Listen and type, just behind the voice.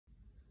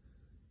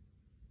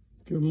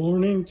Good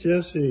morning,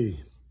 Jesse.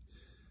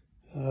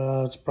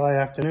 It's probably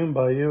afternoon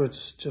by you.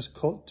 It's just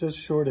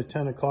short of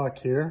 10 o'clock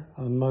here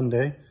on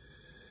Monday.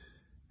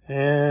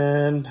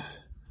 And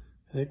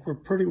I think we're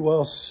pretty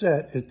well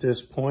set at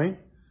this point.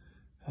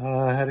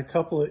 I had a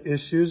couple of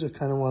issues. I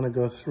kind of want to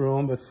go through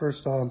them, but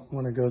first I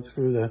want to go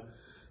through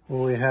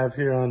what we have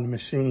here on the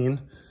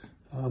machine.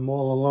 I'm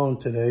all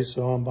alone today,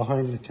 so I'm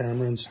behind the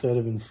camera instead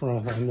of in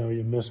front. I know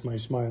you missed my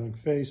smiling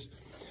face.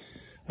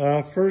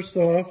 First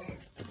off,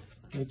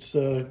 let's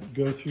go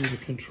through the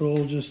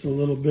control just a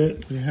little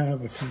bit. We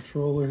have a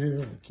controller here,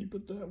 I'll keep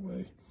it that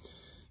way.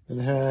 It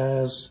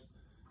has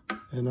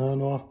an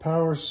on-off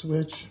power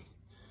switch.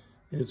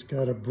 It's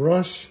got a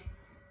brush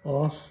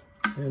off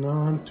and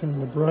on,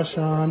 turn the brush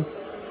on,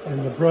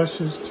 and the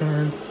brush is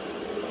turned,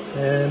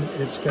 and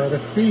it's got a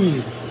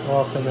feed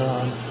off and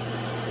on.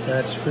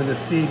 That's for the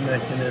feed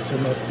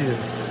mechanism up here.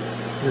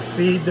 The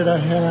feed that I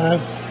have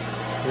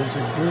is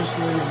a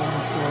Grizzly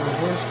 140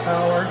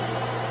 horsepower,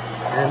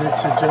 and it's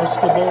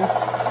adjustable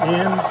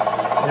in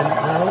and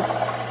out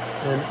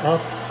and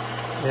up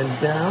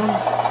and down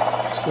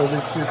so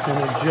that you can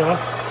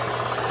adjust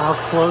how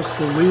close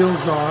the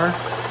wheels are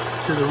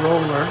to the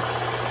roller.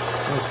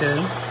 Okay.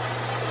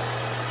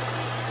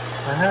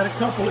 I had a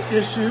couple of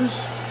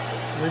issues.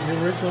 Let me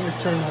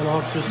turn that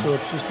off just so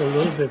it's just a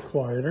little bit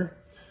quieter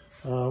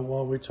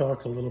while we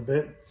talk a little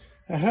bit.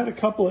 I had a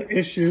couple of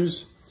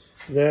issues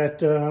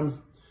that's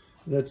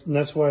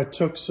why it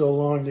took so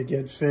long to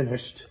get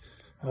finished.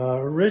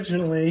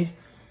 Originally,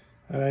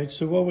 all right,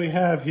 so what we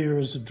have here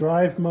is a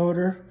drive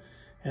motor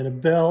and a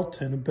belt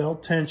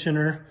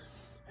tensioner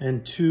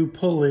and two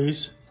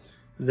pulleys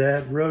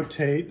that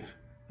rotate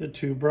the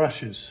two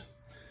brushes.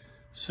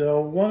 So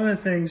one of the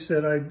things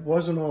that I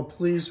wasn't all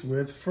pleased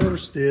with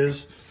first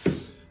is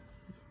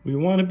we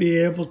want to be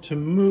able to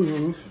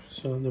move,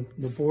 so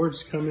the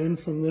boards come in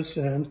from this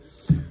end.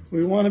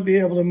 We want to be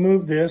able to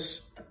move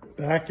this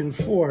back and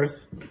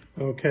forth,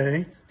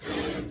 okay,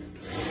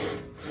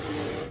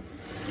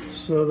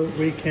 so that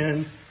we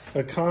can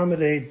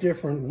accommodate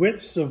different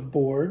widths of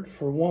board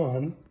for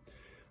one,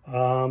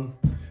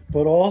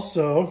 but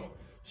also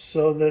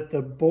so that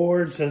the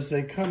boards as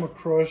they come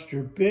across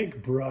your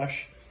big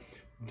brush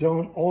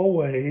don't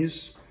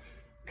always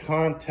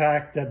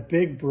contact that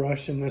big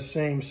brush in the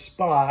same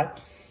spot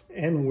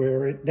and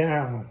wear it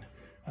down.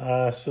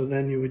 So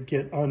then you would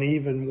get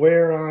uneven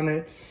wear on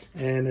it,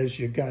 and as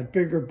you got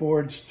bigger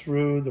boards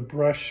through, the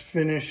brush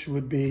finish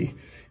would be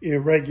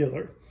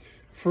irregular.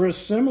 For a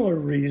similar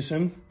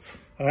reason,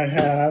 I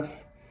have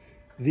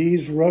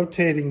these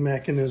rotating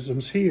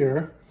mechanisms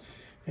here,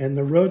 and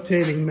the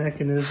rotating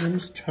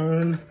mechanisms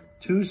turn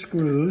two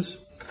screws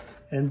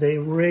and they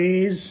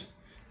raise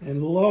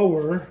and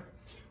lower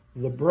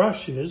the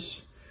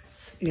brushes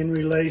in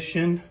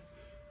relation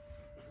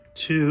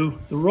to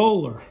the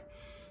roller.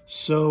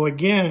 So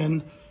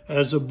again,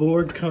 as a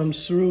board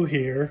comes through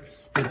here,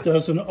 it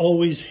doesn't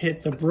always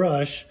hit the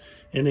brush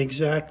in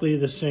exactly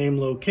the same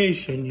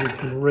location. You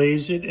can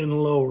raise it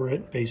and lower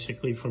it.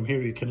 Basically from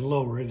here you can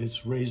lower it.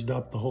 It's raised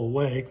up the whole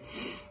way.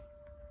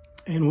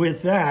 And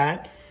with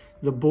that,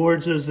 the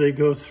boards as they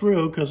go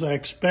through, because I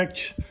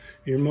expect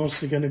you're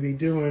mostly going to be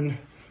doing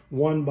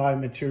 1x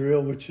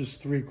material, which is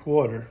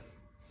 3/4.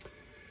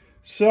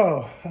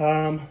 So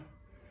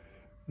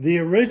the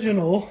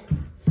original,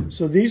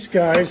 so these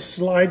guys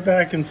slide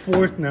back and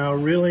forth now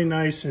really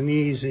nice and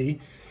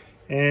easy.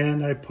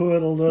 And I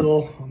put a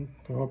little,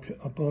 go up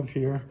above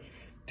here,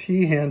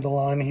 T-handle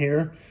on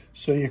here.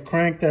 So you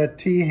crank that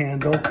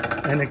T-handle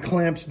and it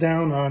clamps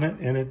down on it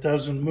and it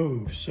doesn't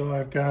move. So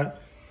I've got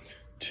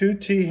two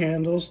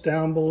T-handles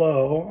down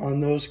below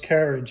on those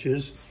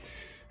carriages.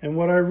 And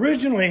what I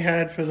originally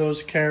had for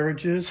those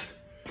carriages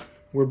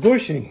were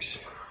bushings.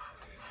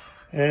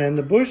 And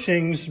the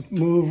bushings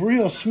move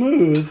real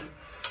smooth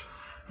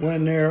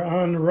when they're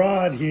on the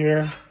rod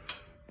here.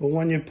 But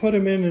when you put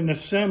them in an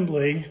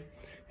assembly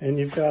and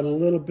you've got a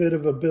little bit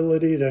of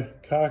ability to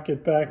cock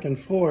it back and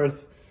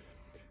forth,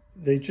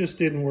 they just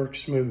didn't work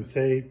smooth.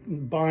 They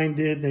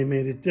binded, they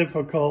made it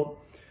difficult.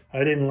 I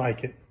didn't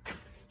like it.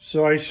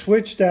 So I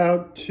switched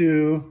out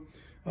to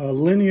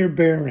linear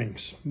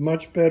bearings.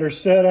 Much better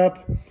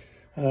setup.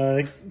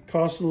 It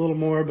cost a little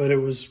more, but it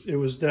was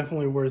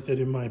definitely worth it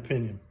in my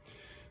opinion.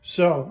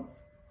 So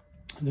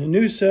the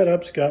new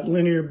setup's got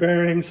linear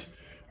bearings.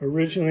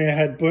 Originally I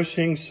had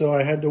bushings, so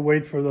I had to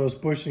wait for those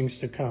bushings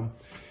to come.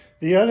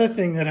 The other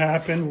thing that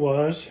happened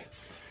was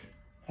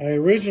I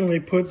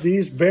originally put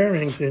these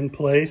bearings in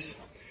place.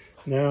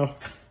 Now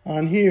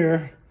on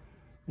here,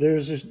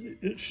 there's a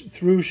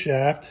through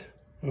shaft,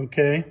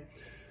 okay?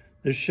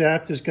 The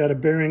shaft has got a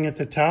bearing at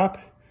the top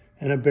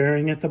and a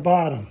bearing at the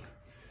bottom.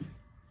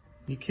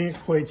 You can't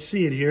quite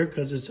see it here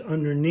because it's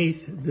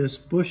underneath this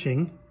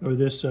bushing or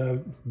this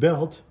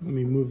belt. Let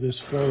me move this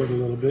forward a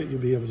little bit.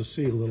 You'll be able to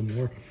see a little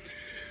more.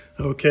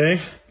 Okay.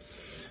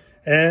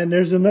 And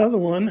there's another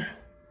one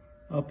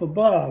up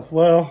above.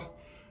 Well,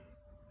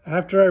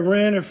 after I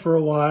ran it for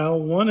a while,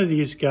 one of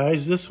these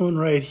guys, this one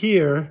right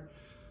here,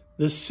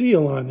 the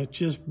seal on it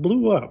just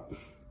blew up.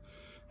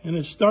 and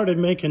it started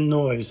making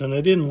noise, and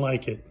I didn't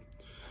like it.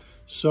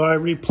 So I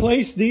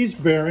replaced these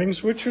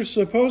bearings, which are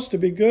supposed to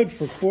be good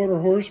for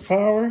 1/4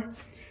 horsepower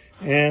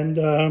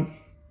and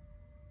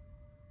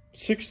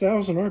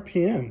 6,000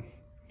 RPM.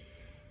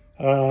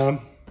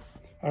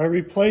 I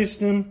replaced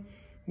them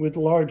with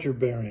larger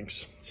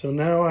bearings. So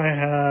now I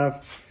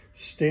have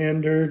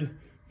standard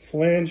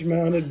flange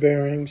mounted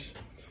bearings.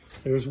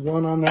 There's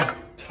one on the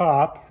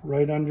top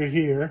right under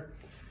here,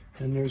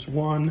 and there's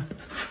one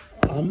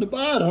on the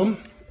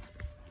bottom.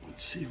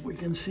 Let's see if we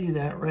can see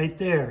that right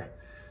there.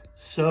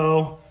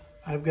 So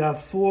I've got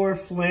 4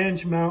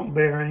 flange mount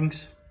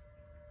bearings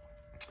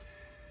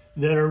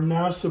that are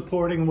now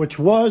supporting, which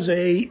was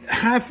a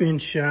 1/2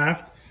 inch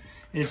shaft.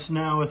 It's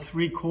now a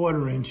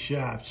 3/4 inch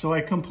shaft. So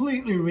I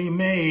completely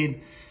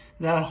remade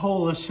that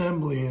whole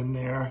assembly in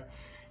there,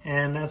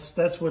 and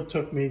that's what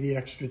took me the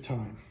extra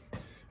time.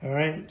 All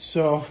right,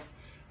 so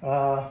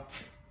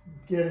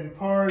getting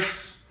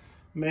parts,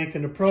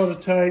 making a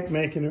prototype,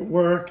 making it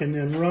work, and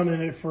then running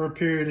it for a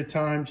period of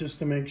time just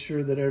to make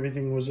sure that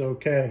everything was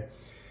okay.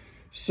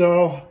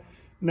 So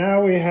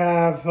now we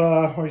have,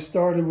 I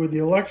started with the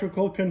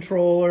electrical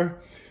controller.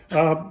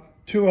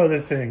 2 other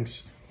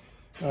things.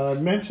 I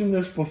mentioned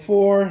this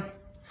before,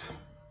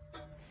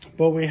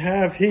 but we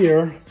have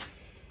here,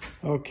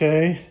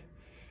 okay,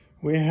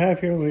 we have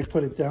here, let me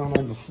put it down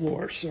on the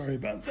floor, sorry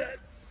about that.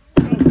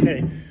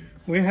 Okay,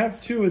 we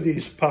have 2 of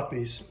these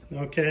puppies,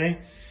 okay,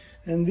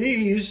 and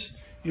these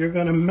you're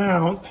going to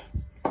mount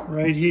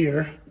right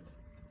here,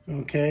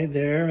 okay,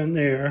 there and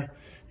there.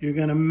 You're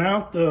going to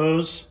mount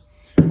those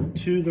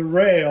to the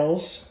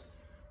rails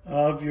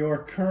of your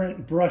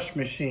current brush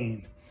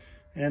machine.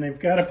 And they've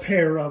got a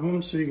pair of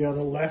them, so you got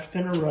a left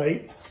and a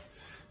right.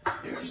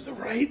 Here's the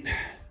right.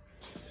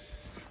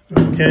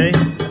 Okay.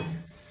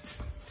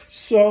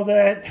 So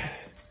that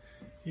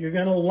you're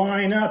going to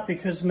line up,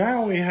 because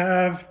now we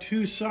have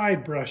 2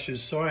 side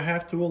brushes, so I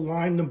have to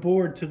align the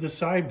board to the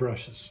side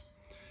brushes.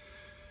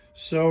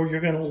 So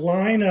you're going to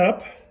line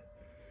up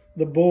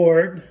the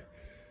board.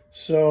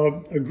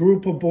 So a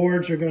group of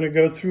boards are going to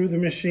go through the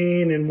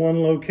machine in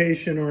one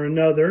location or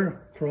another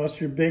across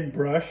your big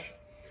brush.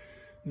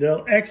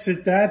 They'll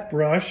exit that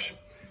brush,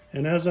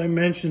 and as I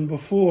mentioned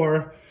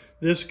before,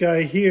 this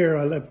guy here,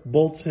 I left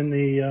bolts in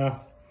the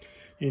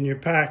in your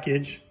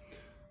package.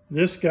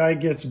 This guy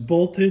gets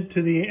bolted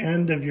to the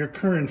end of your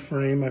current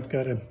frame. I've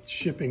got a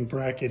shipping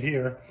bracket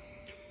here.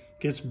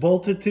 Gets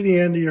bolted to the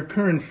end of your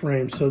current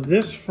frame. So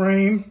this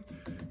frame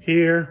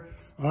here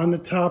on the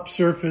top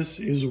surface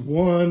is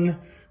one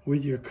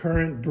with your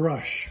current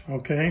brush,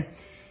 okay?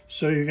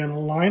 So you're gonna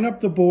line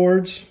up the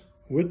boards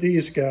with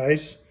these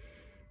guys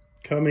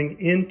coming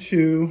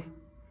into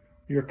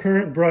your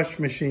current brush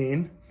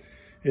machine.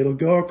 It'll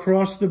go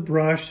across the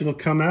brush, it'll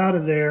come out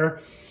of there,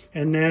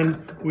 and then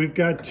we've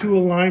got 2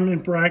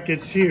 alignment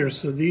brackets here.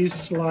 So these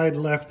slide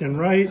left and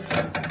right.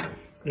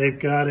 They've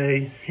got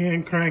a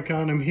hand crank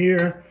on them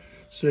here,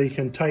 so you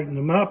can tighten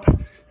them up,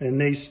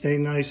 and they stay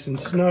nice and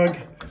snug,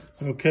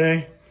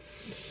 okay?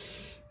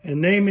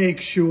 And they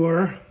make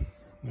sure,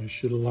 I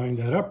should have lined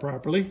that up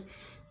properly,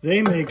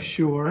 they make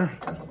sure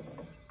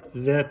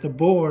that the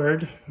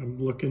board,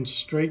 I'm looking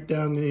straight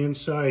down the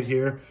inside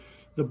here,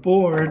 the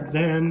board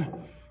then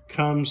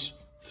comes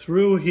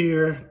through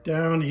here,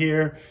 down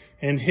here,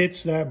 and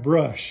hits that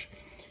brush.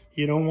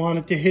 You don't want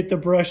it to hit the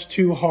brush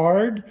too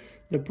hard.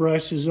 The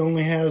brush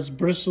only has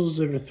bristles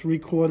that are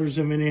 3/4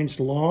 of an inch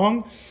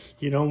long.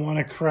 You don't want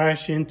to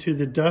crash into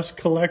the dust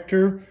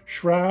collector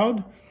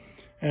shroud.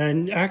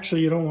 And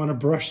actually, you don't want to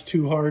brush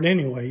too hard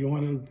anyway. You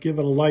want to give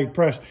it a light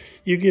brush.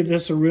 You give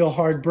this a real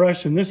hard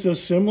brush, and this is a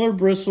similar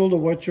bristle to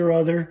what your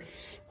other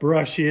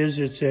brush is.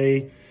 It's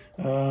a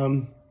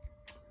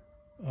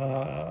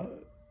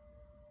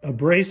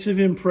abrasive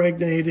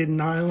impregnated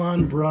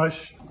nylon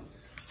brush.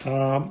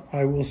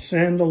 I will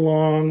send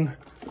along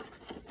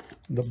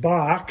the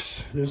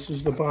box. This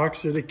is the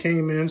box that it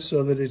came in,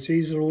 so that it's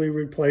easily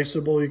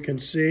replaceable. You can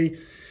see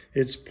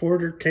it's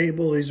Porter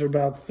cable. These are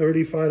about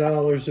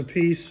 $35 a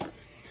piece.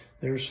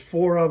 There's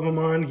 4 of them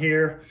on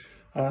here.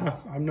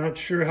 I'm not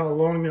sure how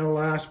long they'll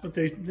last, but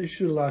they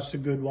should last a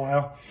good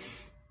while.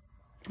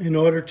 In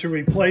order to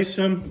replace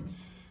them,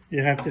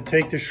 you have to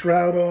take the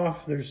shroud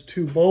off. There's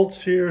 2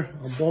 bolts here,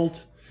 a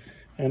bolt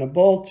and a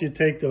bolt. You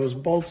take those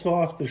bolts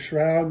off, the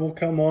shroud will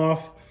come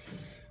off.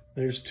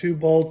 There's 2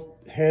 bolt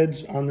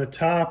heads on the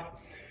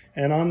top,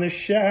 and on the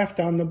shaft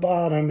on the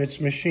bottom, it's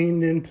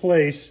machined in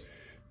place,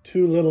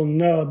 2 little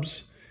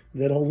nubs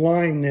that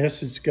align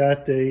this. It's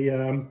got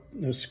the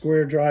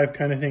square drive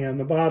kind of thing on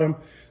the bottom,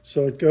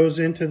 so it goes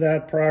into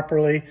that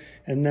properly,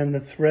 and then the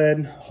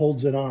thread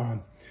holds it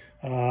on.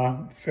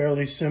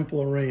 Fairly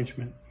simple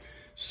arrangement.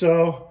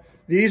 So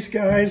these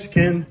guys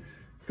can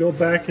go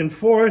back and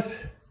forth.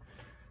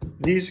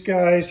 These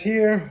guys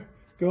here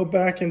go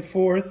back and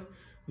forth.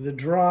 The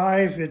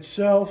drive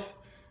itself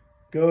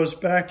goes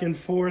back and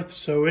forth,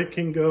 so it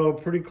can go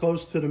pretty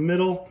close to the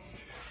middle.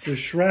 The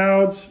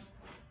shrouds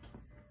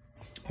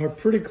are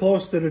pretty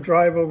close to the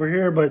drive over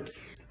here, but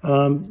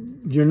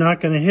you're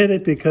not going to hit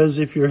it, because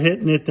if you're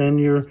hitting it, then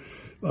you're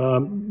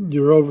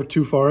you're over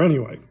too far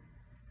anyway.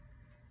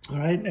 All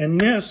right, and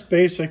this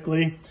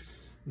basically,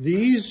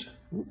 these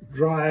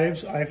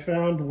drives I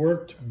found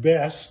worked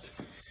best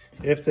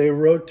if they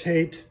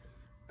rotate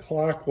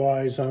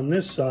clockwise on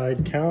this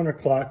side,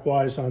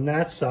 counterclockwise on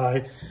that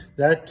side.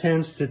 That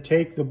tends to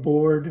take the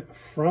board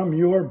from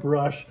your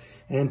brush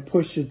and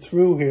push it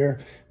through here.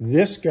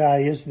 This guy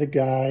is the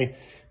guy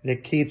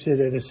that keeps it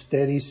at a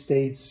steady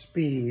state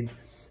speed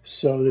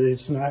so that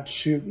it's not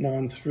shooting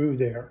on through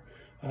there.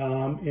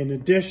 In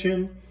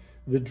addition,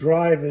 the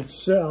drive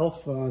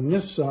itself on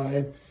this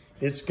side,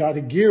 it's got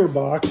a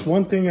gearbox.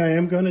 One thing I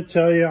am going to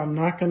tell you, I'm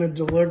not going to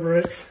deliver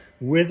it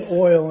with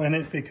oil in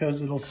it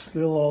because it'll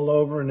spill all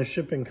over and the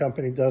shipping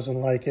company doesn't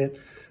like it.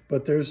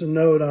 But there's a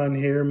note on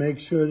here, make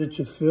sure that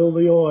you fill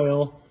the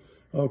oil,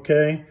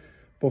 okay,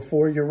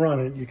 before you run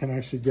it. You can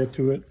actually get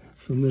to it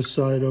from this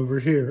side over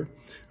here,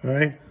 all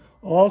right?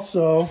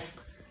 Also,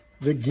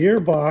 the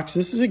gearbox,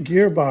 this is a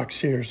gearbox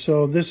here.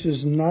 So this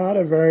is not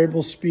a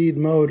variable speed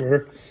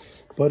motor,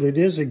 but it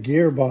is a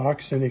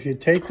gearbox. And if you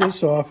take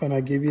this off, and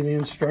I give you the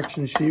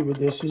instruction sheet with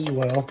this as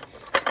well,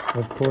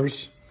 of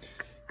course,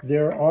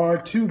 there are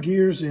 2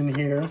 gears in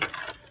here,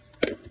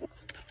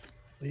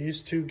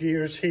 these 2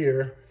 gears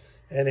here.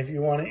 And if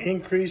you want to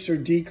increase or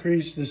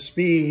decrease the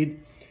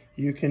speed,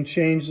 you can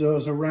change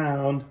those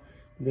around.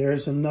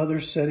 There's another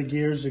set of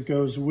gears that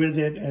goes with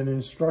it, an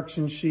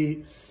instruction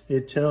sheet.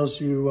 It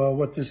tells you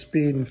what the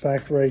speed, in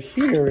fact, right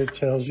here, it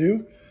tells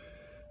you,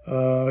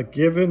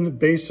 given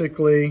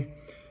basically,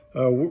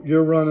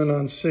 you're running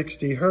on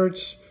 60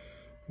 Hertz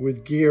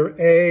with gear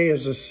A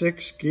as a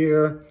 6th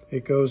gear.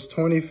 It goes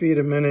 20 feet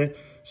a minute.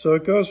 So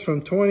it goes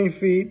from 20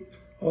 feet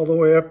all the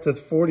way up to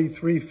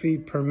 43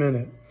 feet per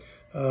minute.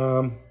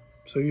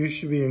 So you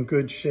should be in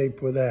good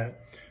shape with that.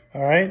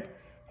 All right.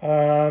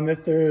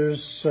 If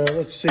there's,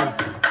 let's see,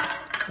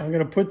 I'm going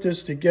to put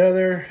this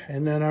together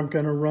and then I'm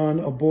going to run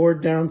a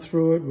board down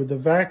through it with the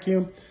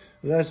vacuum.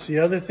 That's the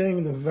other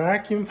thing, the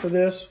vacuum for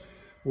this,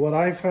 what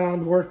I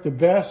found worked the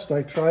best.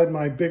 I tried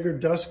my bigger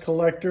dust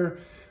collector,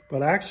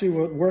 but actually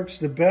what works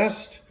the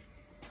best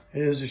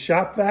is a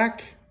shop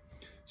vac.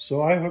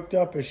 So I hooked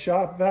up a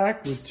shop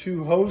vac with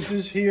 2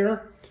 hoses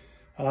here.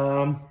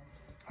 I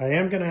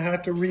am going to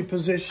have to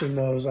reposition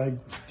those. I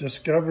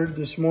discovered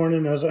this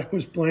morning as I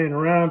was playing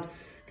around,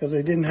 because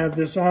I didn't have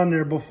this on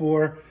there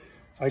before,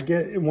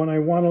 when I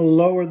want to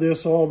lower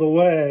this all the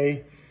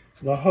way,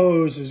 the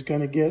hose is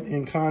going to get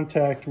in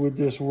contact with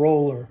this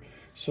roller.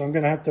 So I'm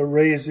going to have to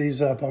raise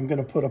these up. I'm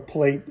going to put a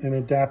plate, an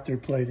adapter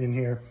plate in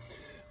here.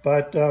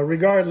 But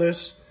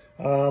regardless,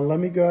 let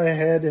me go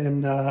ahead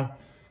and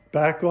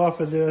back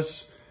off of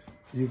this.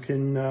 You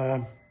can,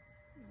 I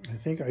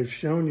think I've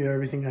shown you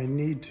everything I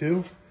need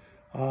to.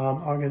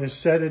 I'm going to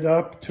set it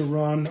up to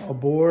run a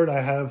board.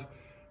 I have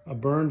a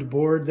burned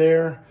board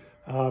there.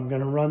 I'm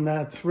going to run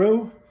that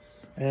through,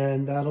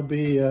 and that'll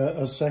be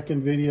a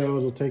second video.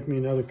 It'll take me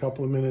another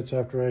couple of minutes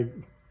after I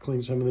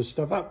clean some of this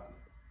stuff up.